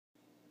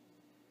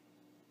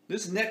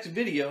This next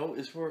video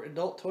is for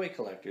adult toy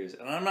collectors,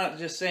 and I'm not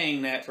just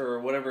saying that for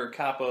whatever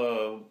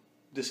COPPA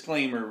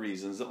disclaimer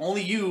reasons.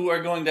 Only you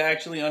are going to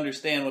actually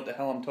understand what the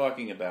hell I'm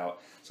talking about.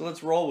 So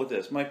let's roll with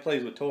this. Mike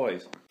plays with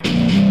toys.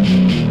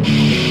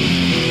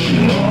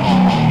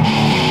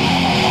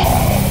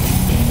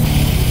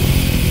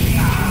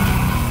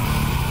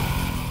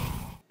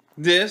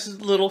 This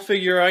little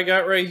figure I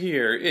got right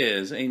here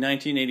is a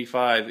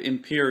 1985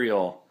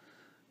 Imperial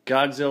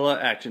Godzilla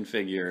action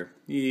figure.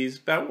 He's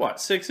about, what,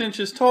 6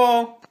 inches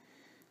tall?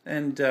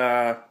 And,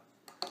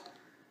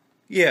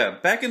 yeah,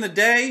 back in the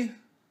day,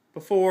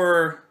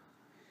 before,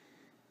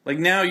 like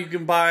now you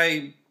can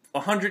buy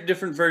 100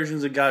 different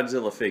versions of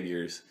Godzilla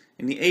figures.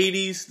 In the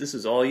 80s, this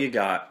is all you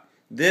got.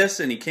 This,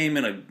 and he came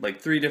in like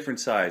 3 different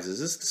sizes.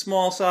 This is the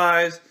small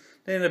size,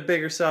 then a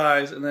bigger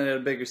size, and then a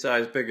bigger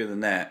size bigger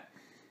than that.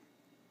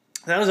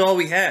 That was all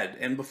we had.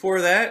 And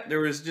before that, there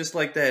was just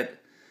like that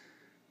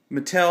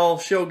Mattel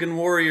Shogun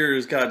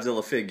Warriors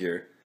Godzilla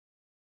figure.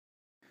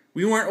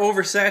 We weren't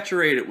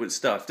oversaturated with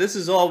stuff. This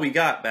is all we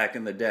got back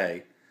in the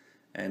day.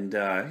 And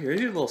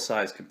here's your little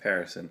size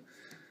comparison.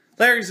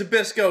 Larry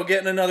Zbyszko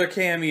getting another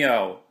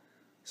cameo.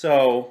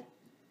 So,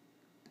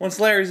 once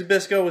Larry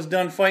Zbyszko was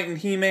done fighting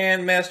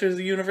He-Man, Masters of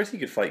the Universe, he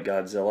could fight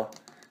Godzilla.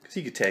 Because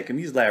he could take him.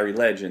 He's Larry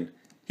Legend.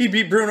 He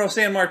beat Bruno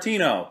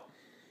Sammartino.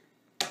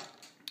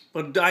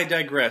 But I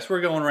digress. We're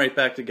going right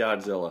back to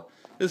Godzilla.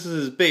 This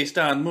is based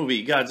on the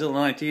movie Godzilla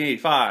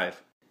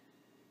 1985.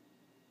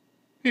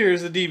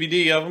 Here's the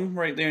DVD of him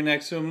right there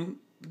next to him.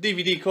 The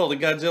DVD called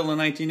Godzilla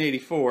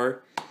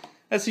 1984.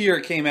 That's the year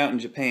it came out in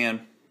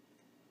Japan.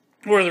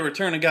 Or The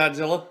Return of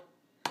Godzilla.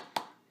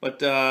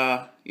 But,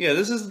 yeah,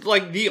 this is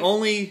like the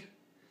only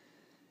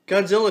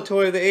Godzilla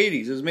toy of the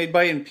 80s. It was made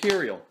by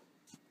Imperial.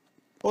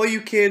 All you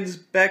kids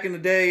back in the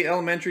day,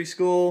 elementary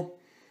school,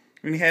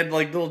 when you had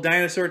like little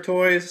dinosaur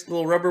toys,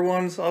 little rubber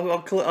ones,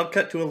 I'll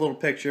cut to a little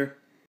picture.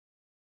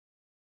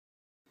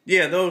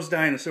 Yeah, those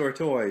dinosaur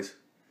toys.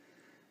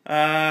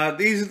 That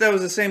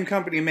was the same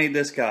company that made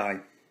this guy.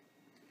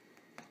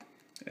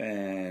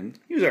 And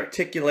he was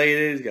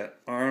articulated, he's got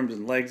arms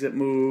and legs that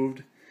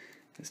moved.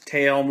 His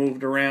tail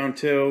moved around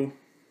too.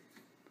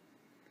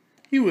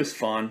 He was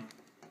fun.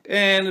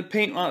 And the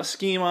paint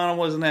scheme on him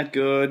wasn't that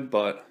good,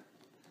 but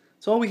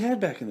it's all we had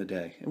back in the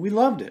day. And we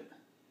loved it.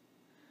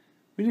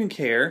 We didn't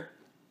care.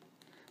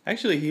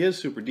 Actually, he is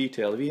super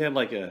detailed. If he had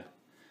like a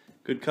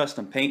good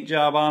custom paint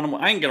job on him,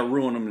 I ain't gonna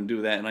ruin him to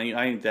do that, and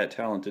I ain't that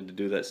talented to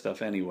do that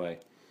stuff anyway.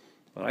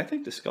 But I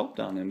think the sculpt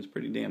on him is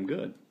pretty damn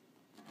good.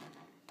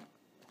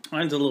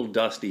 Mine's a little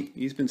dusty.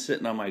 He's been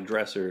sitting on my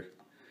dresser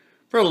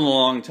for a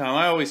long time.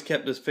 I always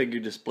kept this figure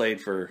displayed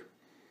for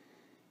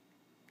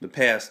the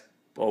past,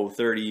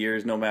 30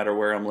 years, no matter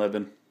where I'm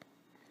living.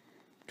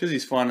 Because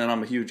he's fun, and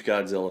I'm a huge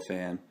Godzilla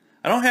fan.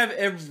 I don't have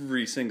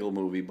every single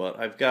movie, but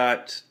I've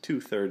got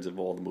 2/3 of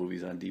all the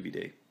movies on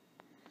DVD.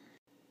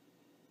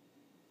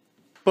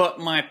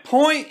 But my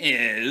point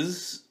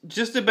is,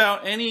 just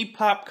about any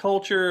pop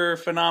culture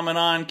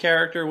phenomenon,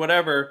 character,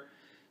 whatever,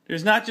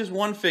 there's not just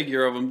one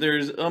figure of them,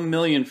 there's a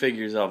million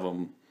figures of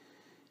them.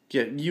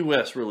 You get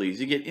US release,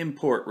 you get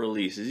import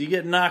releases, you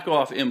get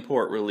knockoff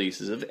import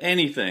releases of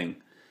anything.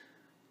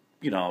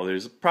 You know,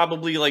 there's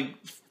probably like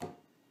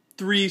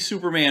 3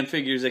 Superman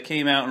figures that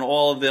came out in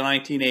all of the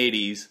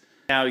 1980s.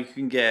 Now you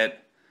can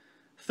get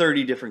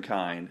 30 different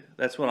kind.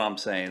 That's what I'm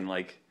saying.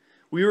 Like,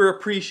 we were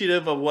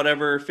appreciative of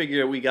whatever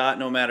figure we got,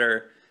 no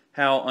matter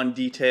how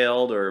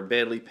undetailed or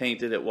badly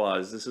painted it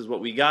was. This is what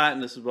we got,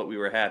 and this is what we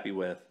were happy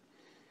with.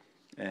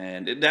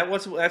 And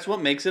that's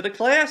what makes it a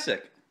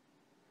classic.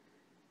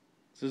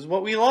 This is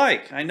what we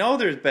like. I know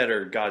there's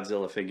better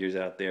Godzilla figures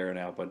out there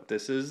now, but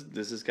this has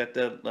got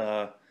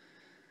the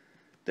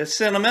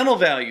sentimental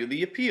value,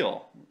 the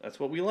appeal.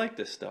 That's what we like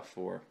this stuff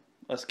for.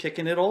 Us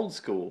kicking it old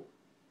school.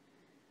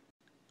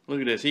 Look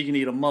at this. He can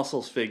eat a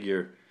Muscles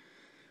figure.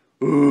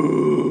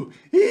 Ooh,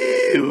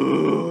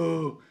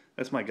 ew.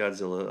 That's my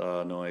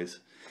Godzilla noise.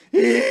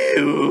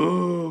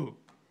 Ew.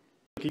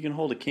 He can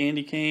hold a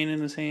candy cane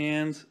in his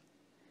hands.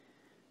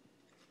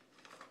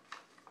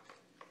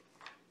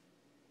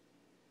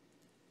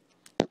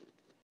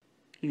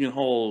 He can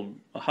hold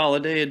a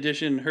holiday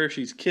edition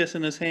Hershey's Kiss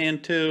in his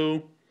hand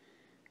too.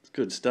 It's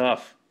good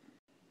stuff.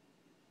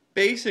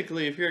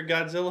 Basically, if you're a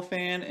Godzilla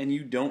fan and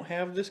you don't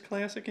have this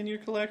classic in your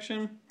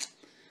collection,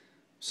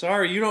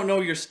 sorry, you don't know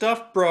your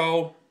stuff,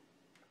 bro.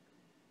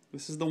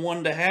 This is the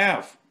one to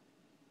have.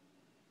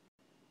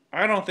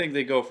 I don't think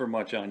they go for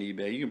much on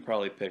eBay. You can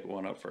probably pick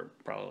one up for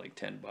probably like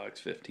 10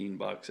 bucks, 15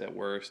 bucks at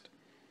worst.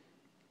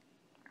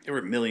 There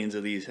were millions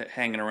of these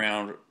hanging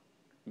around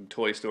in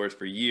toy stores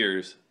for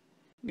years.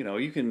 You know,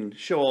 you can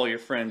show all your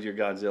friends your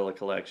Godzilla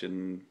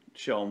collection,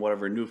 show them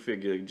whatever new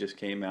figure just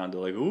came out, and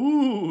they're like,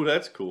 ooh,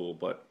 that's cool.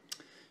 But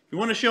if you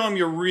want to show them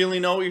you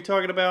really know what you're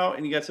talking about,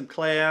 and you got some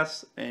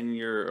class, and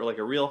you're like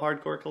a real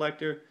hardcore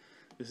collector,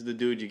 this is the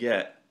dude you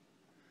get.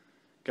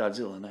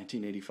 Godzilla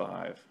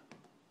 1985.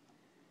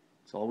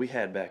 That's all we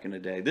had back in the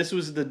day. This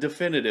was the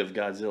definitive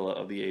Godzilla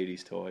of the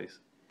 80s toys.